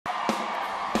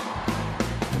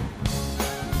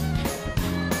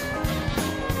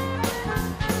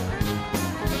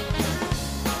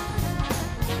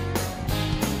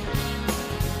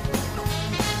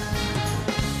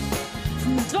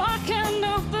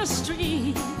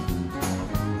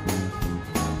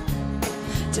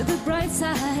to the bright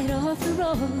side of the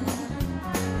road.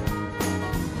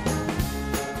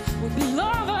 We'll be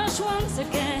lovers once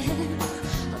again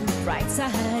on the bright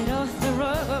side of the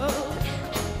road.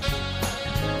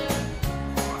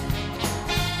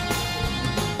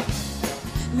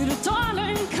 Little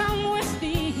darling, come with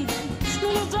me.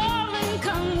 Little darling,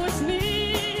 come with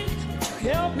me. Would you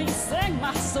help me sing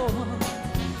my song?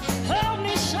 Help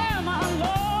me share my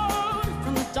load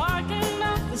from the dark end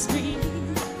of the street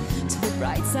to the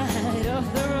bright side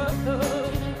of the road.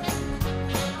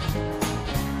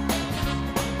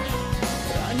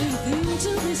 Running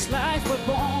into this life we're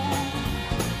born,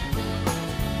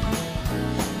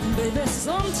 baby,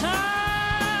 sometimes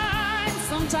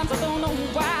I don't know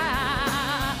why.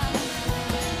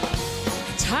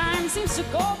 Time seems to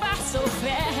go by so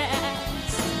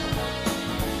fast,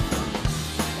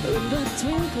 in the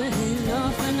twinkling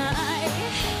of an eye.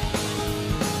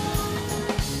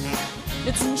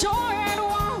 Let's enjoy it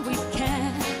while we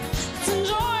can. Let's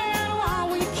enjoy it while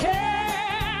we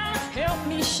can. Help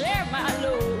me share my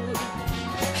load.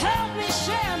 Help me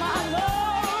share my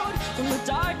load from the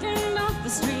dark end of the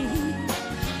street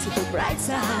to the bright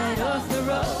side of the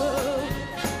road.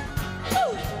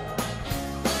 Woo!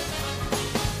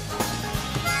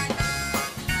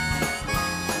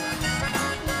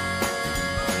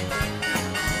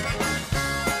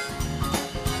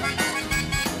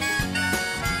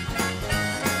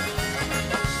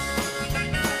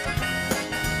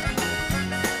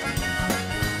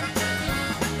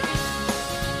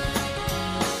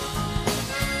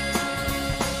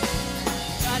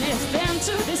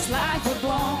 To this life we're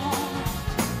born,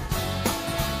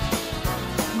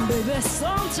 baby,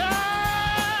 sometimes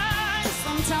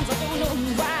I don't know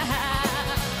why.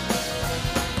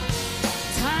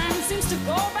 Time seems to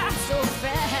go by so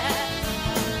fast,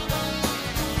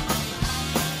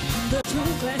 the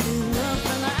twinkling of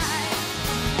the light.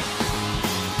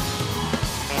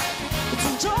 Let's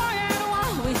enjoy it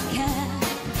while we can.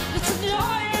 Let's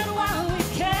enjoy it while we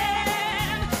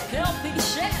can. Help me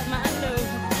share my love.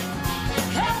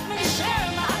 Help me share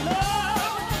my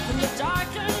love from the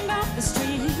dark end of the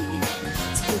street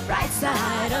to the bright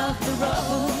side of the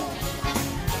road.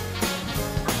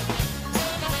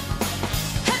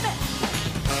 Hey,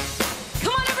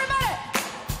 come on, everybody!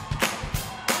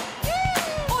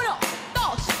 Uno,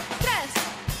 dos, tres.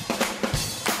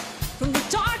 From the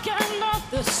dark end of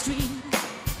the street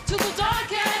to the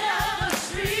dark end of the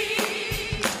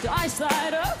street, the bright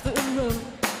side of the road.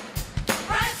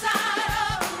 Bright side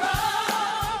of the road.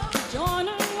 Join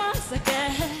us once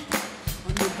again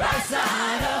on the bright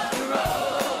side of the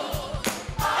road.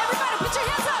 Everybody put your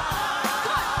hands up.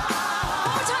 Come on,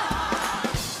 one more time.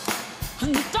 On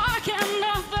the dark end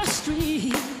of the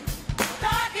street.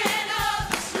 Dark end of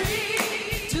the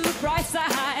street. To the bright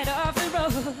side of the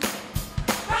road.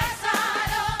 Bright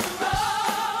side of the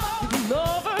road. We'll be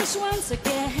lovers once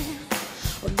again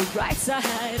on the bright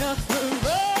side of the road.